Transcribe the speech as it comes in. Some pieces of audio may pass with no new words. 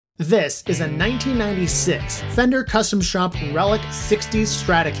This is a 1996 Fender Custom Shop Relic 60s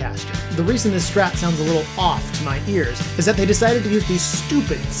Stratocaster. The reason this Strat sounds a little off to my ears is that they decided to use these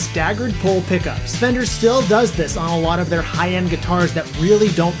stupid staggered pull pickups. Fender still does this on a lot of their high-end guitars that really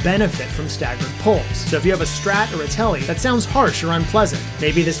don't benefit from staggered pulls. So if you have a Strat or a Tele that sounds harsh or unpleasant,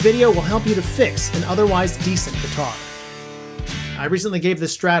 maybe this video will help you to fix an otherwise decent guitar. I recently gave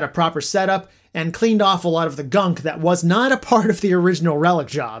this Strat a proper setup and cleaned off a lot of the gunk that was not a part of the original Relic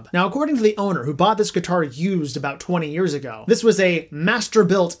job. Now, according to the owner who bought this guitar used about 20 years ago, this was a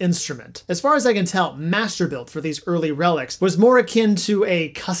master-built instrument. As far as I can tell, master-built for these early Relics was more akin to a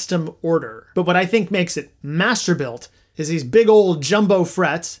custom order. But what I think makes it master-built is these big old jumbo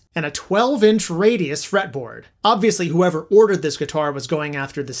frets and a 12-inch radius fretboard. Obviously, whoever ordered this guitar was going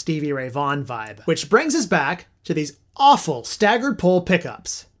after the Stevie Ray Vaughan vibe. Which brings us back to these awful staggered pull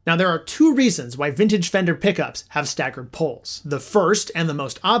pickups. Now, there are two reasons why vintage Fender pickups have staggered pulls. The first, and the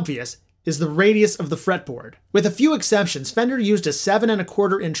most obvious, is the radius of the fretboard. With a few exceptions, Fender used a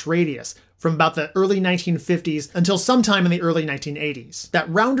 7¼ inch radius from about the early 1950s until sometime in the early 1980s. That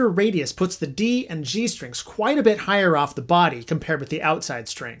rounder radius puts the D and G strings quite a bit higher off the body compared with the outside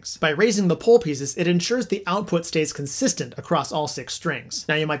strings. By raising the pull pieces, it ensures the output stays consistent across all 6 strings.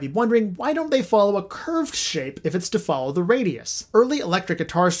 Now you might be wondering, why don't they follow a curved shape if it's to follow the radius? Early electric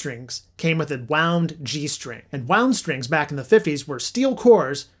guitar strings came with a wound G string, and wound strings back in the 50s were steel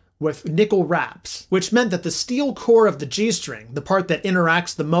cores with nickel wraps, which meant that the steel core of the G string, the part that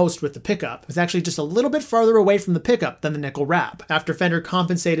interacts the most with the pickup, was actually just a little bit farther away from the pickup than the nickel wrap. After Fender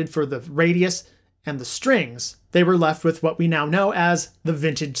compensated for the radius and the strings, they were left with what we now know as the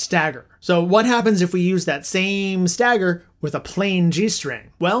vintage stagger. So what happens if we use that same stagger with a plain G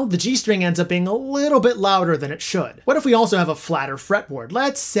string? Well, the G string ends up being a little bit louder than it should. What if we also have a flatter fretboard?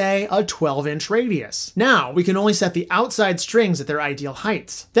 Let's say a 12-inch radius. Now, we can only set the outside strings at their ideal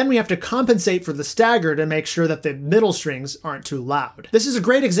heights. Then we have to compensate for the stagger to make sure that the middle strings aren't too loud. This is a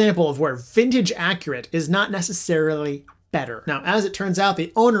great example of where vintage accurate is not necessarily better. Now, as it turns out,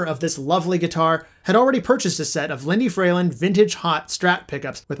 the owner of this lovely guitar had already purchased a set of Lindy Fralin vintage hot Strat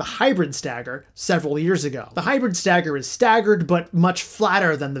pickups with a hybrid stagger several years ago. The hybrid stagger is staggered, but much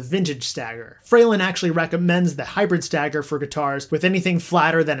flatter than the vintage stagger. Fralin actually recommends the hybrid stagger for guitars with anything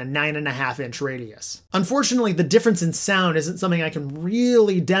flatter than a 9½ inch radius. Unfortunately, the difference in sound isn't something I can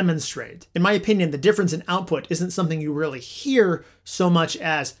really demonstrate. In my opinion, the difference in output isn't something you really hear so much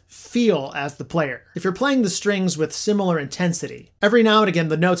as feel as the player. If you're playing the strings with similar intensity, every now and again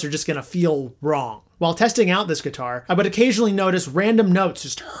the notes are just gonna feel wrong. While testing out this guitar, I would occasionally notice random notes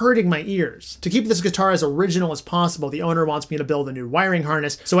just hurting my ears. To keep this guitar as original as possible, the owner wants me to build a new wiring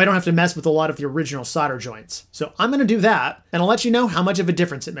harness so I don't have to mess with a lot of the original solder joints. So I'm gonna do that, and I'll let you know how much of a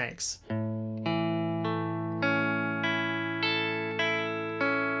difference it makes.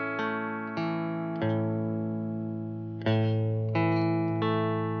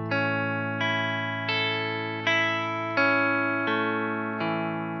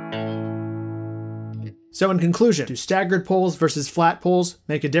 So in conclusion, do staggered pulls versus flat pulls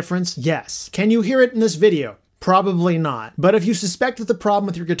make a difference? Yes. Can you hear it in this video? Probably not. But if you suspect that the problem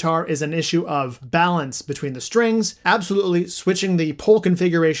with your guitar is an issue of balance between the strings, absolutely switching the pull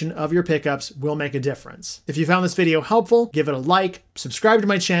configuration of your pickups will make a difference. If you found this video helpful, give it a like, subscribe to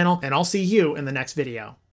my channel, and I'll see you in the next video.